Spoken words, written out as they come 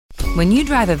When you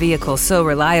drive a vehicle so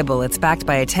reliable it's backed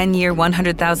by a 10-year,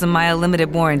 100,000-mile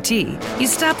limited warranty, you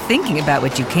stop thinking about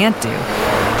what you can't do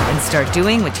and start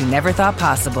doing what you never thought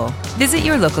possible. Visit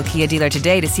your local Kia dealer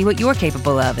today to see what you're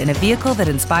capable of in a vehicle that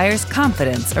inspires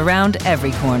confidence around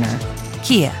every corner.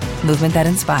 Kia, movement that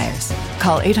inspires.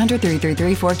 Call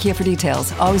 800-333-4KIA for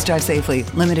details. Always drive safely.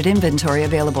 Limited inventory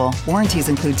available. Warranties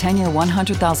include 10-year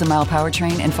 100,000-mile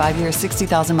powertrain and 5-year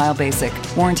 60,000-mile basic.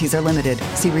 Warranties are limited.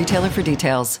 See retailer for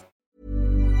details.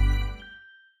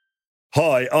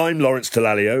 Hi, I'm Lawrence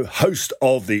Dallaglio, host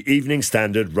of the Evening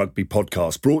Standard Rugby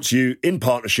Podcast, brought to you in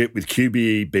partnership with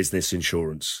QBE Business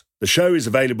Insurance. The show is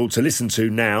available to listen to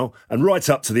now and right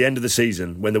up to the end of the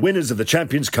season, when the winners of the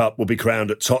Champions Cup will be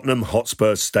crowned at Tottenham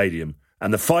Hotspur Stadium,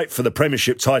 and the fight for the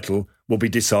Premiership title will be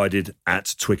decided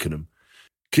at Twickenham.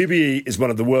 QBE is one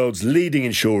of the world's leading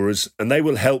insurers, and they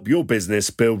will help your business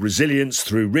build resilience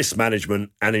through risk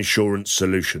management and insurance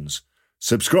solutions.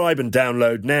 Subscribe and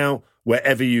download now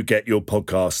wherever you get your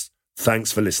podcasts.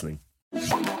 Thanks for listening.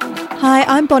 Hi,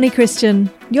 I'm Bonnie Christian.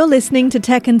 You're listening to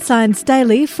Tech and Science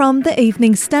Daily from the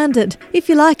Evening Standard. If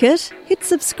you like it, hit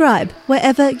subscribe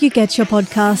wherever you get your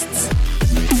podcasts.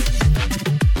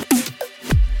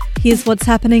 Here's what's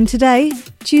happening today,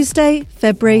 Tuesday,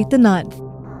 February the 9th.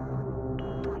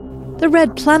 The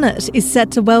Red Planet is set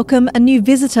to welcome a new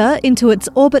visitor into its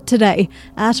orbit today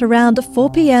at around 4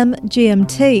 p.m.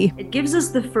 GMT. It gives us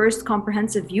the first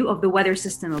comprehensive view of the weather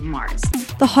system of Mars.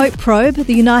 The Hope probe,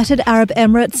 the United Arab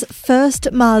Emirates'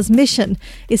 first Mars mission,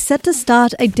 is set to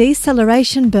start a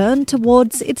deceleration burn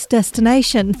towards its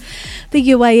destination. The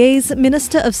UAE's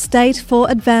Minister of State for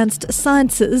Advanced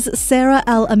Sciences, Sarah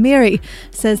Al-Amiri,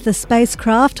 says the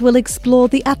spacecraft will explore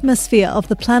the atmosphere of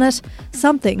the planet,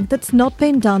 something that's not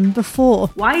been done before.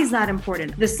 Why is that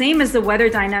important? The same as the weather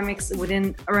dynamics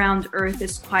around Earth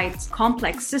is quite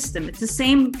complex system. It's the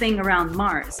same thing around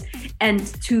Mars. And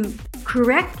to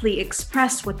correctly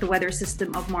express what the weather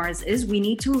system of Mars is, we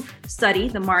need to study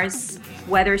the Mars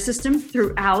weather system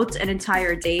throughout an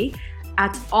entire day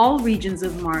at all regions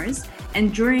of Mars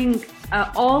and during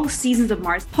all seasons of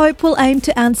Mars. Hope will aim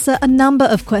to answer a number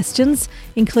of questions,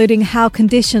 including how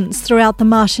conditions throughout the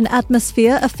Martian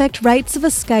atmosphere affect rates of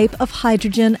escape of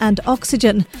hydrogen and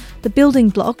oxygen, the building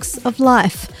blocks of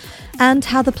life, and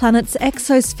how the planet's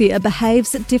exosphere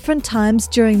behaves at different times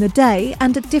during the day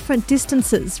and at different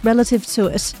distances relative to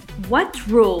it. What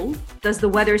role does the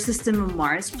weather system of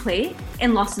Mars play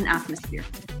in loss in atmosphere?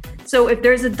 So if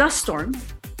there's a dust storm,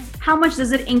 how much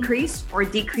does it increase or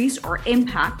decrease or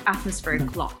impact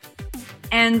atmospheric law?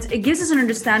 And it gives us an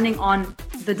understanding on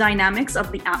the dynamics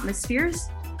of the atmospheres.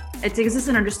 It gives us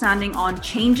an understanding on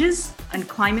changes and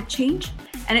climate change.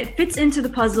 And it fits into the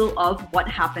puzzle of what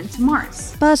happened to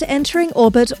Mars. But entering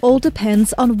orbit all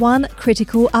depends on one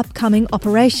critical upcoming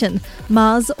operation,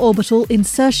 Mars orbital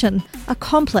insertion, a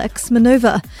complex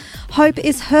manoeuvre. Hope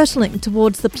is hurtling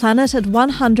towards the planet at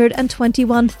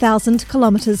 121,000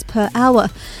 kilometres per hour,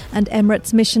 and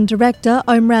Emirates mission director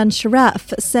Omran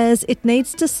Sharaf says it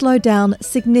needs to slow down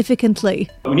significantly.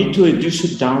 We need to reduce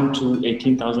it down to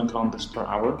 18,000 kilometres per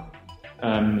hour.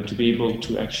 To be able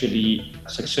to actually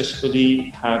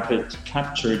successfully have it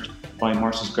captured by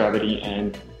Mars's gravity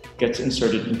and gets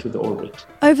inserted into the orbit.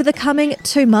 Over the coming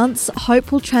 2 months,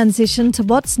 Hope will transition to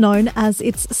what's known as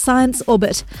its science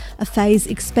orbit, a phase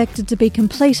expected to be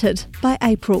completed by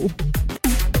April.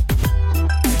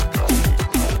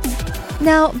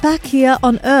 Now, back here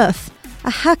on Earth, a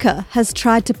hacker has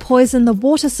tried to poison the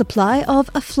water supply of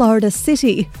a Florida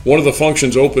city. One of the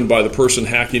functions opened by the person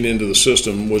hacking into the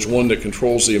system was one that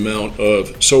controls the amount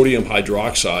of sodium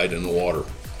hydroxide in the water.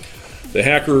 The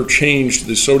hacker changed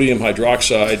the sodium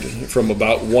hydroxide from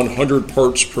about 100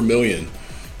 parts per million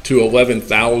to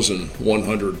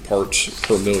 11,100 parts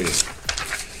per million.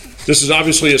 This is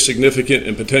obviously a significant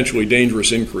and potentially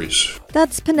dangerous increase.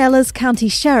 That's Pinellas County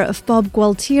Sheriff Bob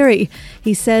Gualtieri.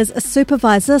 He says a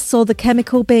supervisor saw the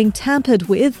chemical being tampered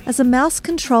with as a mouse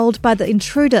controlled by the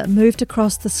intruder moved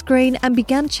across the screen and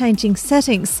began changing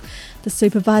settings. The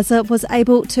supervisor was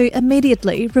able to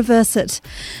immediately reverse it.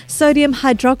 Sodium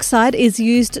hydroxide is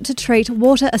used to treat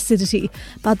water acidity,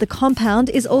 but the compound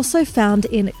is also found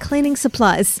in cleaning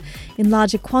supplies. In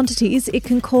larger quantities, it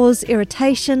can cause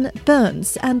irritation,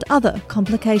 burns, and other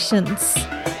complications.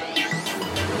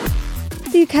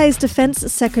 The UK's Defence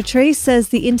Secretary says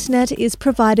the internet is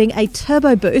providing a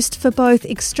turbo boost for both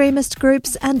extremist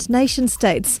groups and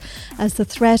nation-states as the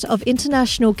threat of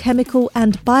international chemical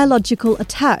and biological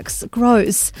attacks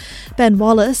grows. Ben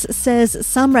Wallace says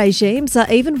some regimes are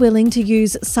even willing to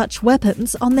use such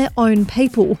weapons on their own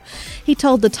people. He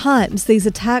told The Times these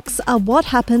attacks are what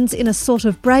happens in a sort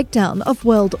of breakdown of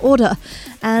world order,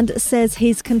 and says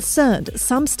he's concerned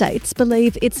some states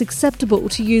believe it's acceptable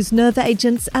to use nerve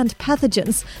agents and pathogens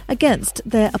against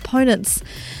their opponents.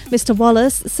 Mr.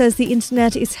 Wallace says the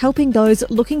internet is helping those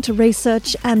looking to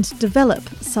research and develop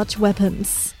such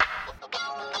weapons.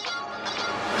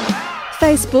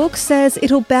 Facebook says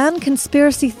it'll ban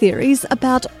conspiracy theories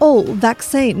about all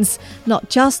vaccines,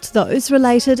 not just those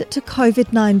related to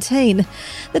COVID-19.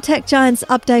 The tech giant's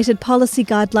updated policy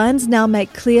guidelines now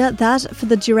make clear that for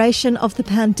the duration of the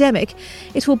pandemic,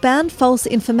 it will ban false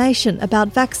information about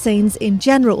vaccines in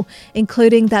general,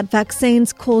 including that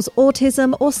vaccines cause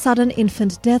autism or sudden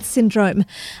infant death syndrome.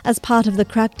 As part of the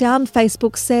crackdown,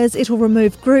 Facebook says it'll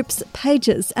remove groups,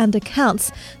 pages and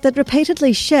accounts that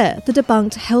repeatedly share the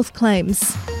debunked health claims.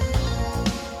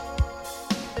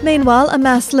 Meanwhile, a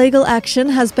mass legal action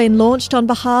has been launched on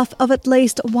behalf of at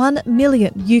least 1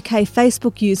 million UK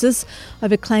Facebook users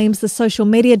over claims the social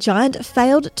media giant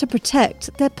failed to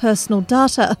protect their personal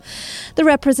data. The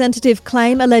representative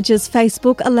claim alleges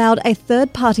Facebook allowed a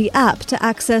third-party app to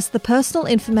access the personal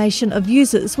information of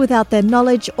users without their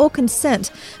knowledge or consent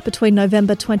between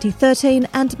November 2013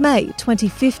 and May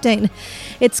 2015.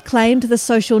 It's claimed the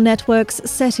social network's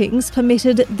settings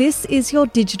permitted This Is Your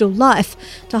Digital Life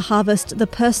to harvest the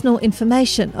personal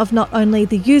information of not only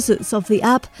the users of the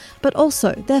app, but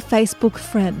also their Facebook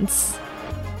friends.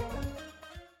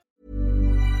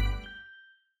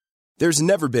 There's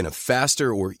never been a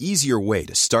faster or easier way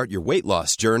to start your weight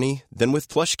loss journey than with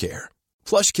PlushCare.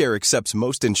 PlushCare accepts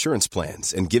most insurance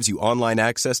plans and gives you online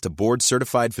access to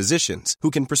board-certified physicians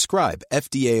who can prescribe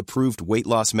FDA-approved weight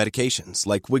loss medications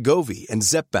like Wegovy and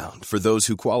Zepbound for those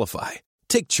who qualify.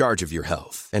 Take charge of your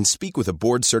health and speak with a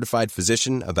board-certified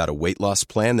physician about a weight loss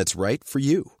plan that's right for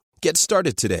you. Get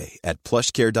started today at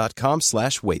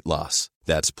plushcare.com/weight loss.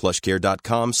 That's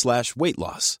plushcare.com/weight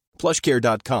loss.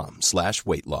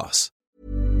 plushcare.com/weight loss.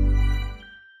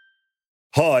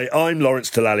 Hi, I'm Lawrence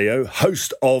Dallaglio,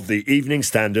 host of the Evening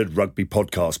Standard Rugby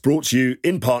Podcast, brought to you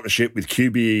in partnership with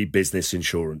QBE Business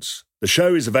Insurance. The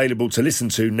show is available to listen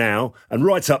to now and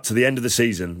right up to the end of the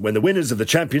season, when the winners of the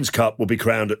Champions Cup will be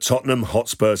crowned at Tottenham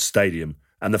Hotspur Stadium,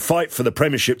 and the fight for the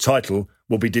Premiership title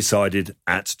will be decided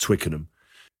at Twickenham.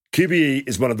 QBE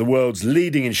is one of the world's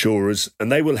leading insurers,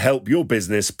 and they will help your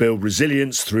business build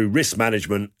resilience through risk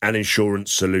management and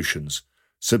insurance solutions.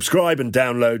 Subscribe and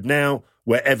download now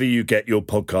wherever you get your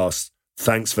podcasts.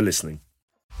 Thanks for listening.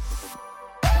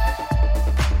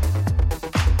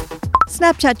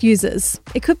 Snapchat users,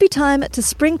 it could be time to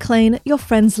spring clean your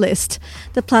friends list.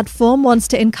 The platform wants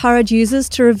to encourage users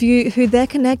to review who they're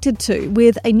connected to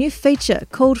with a new feature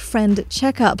called Friend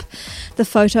Checkup. The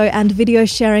photo and video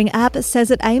sharing app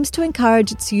says it aims to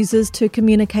encourage its users to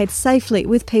communicate safely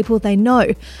with people they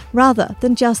know, rather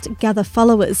than just gather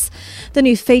followers. The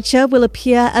new feature will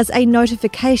appear as a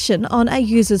notification on a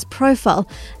user's profile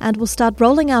and will start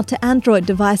rolling out to Android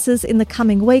devices in the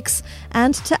coming weeks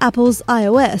and to Apple's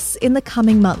iOS in the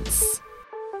coming months.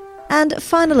 And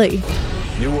finally,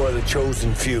 you are the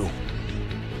chosen few,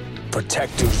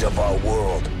 protectors of our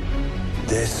world.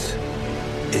 This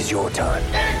is your time.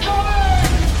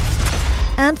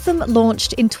 Anthem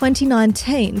launched in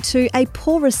 2019 to a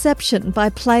poor reception by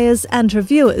players and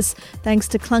reviewers thanks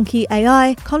to clunky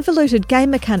AI, convoluted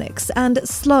game mechanics and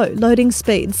slow loading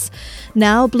speeds.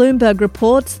 Now Bloomberg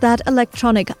reports that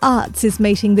Electronic Arts is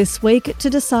meeting this week to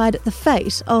decide the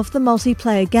fate of the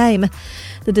multiplayer game.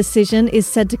 The decision is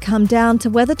said to come down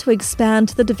to whether to expand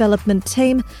the development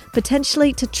team,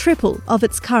 potentially to triple of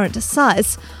its current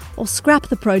size, or scrap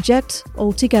the project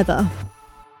altogether.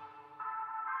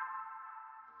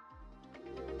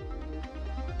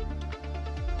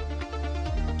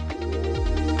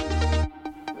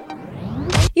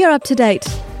 You're up to date.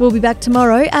 We'll be back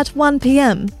tomorrow at 1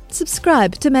 p.m.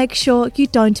 Subscribe to make sure you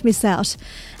don't miss out.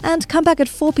 And come back at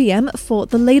 4 p.m. for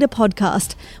The Leader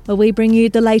podcast, where we bring you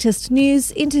the latest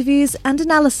news, interviews and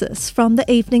analysis from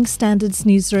the Evening Standard's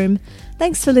newsroom.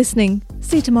 Thanks for listening.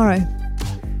 See you tomorrow.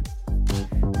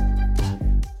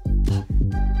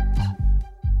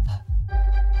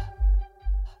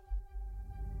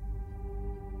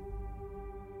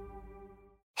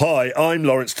 Hi, I'm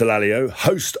Lawrence Dallaglio,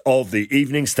 host of the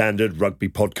Evening Standard Rugby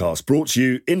Podcast, brought to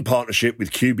you in partnership with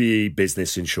QBE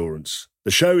Business Insurance.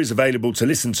 The show is available to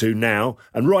listen to now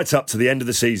and right up to the end of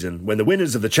the season, when the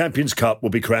winners of the Champions Cup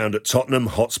will be crowned at Tottenham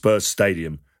Hotspur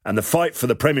Stadium and the fight for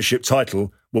the Premiership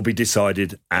title will be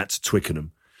decided at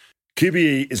Twickenham.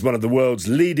 QBE is one of the world's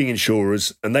leading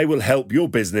insurers, and they will help your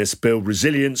business build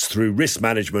resilience through risk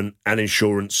management and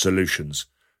insurance solutions.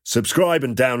 Subscribe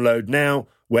and download now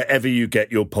wherever you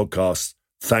get your podcasts.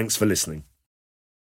 Thanks for listening.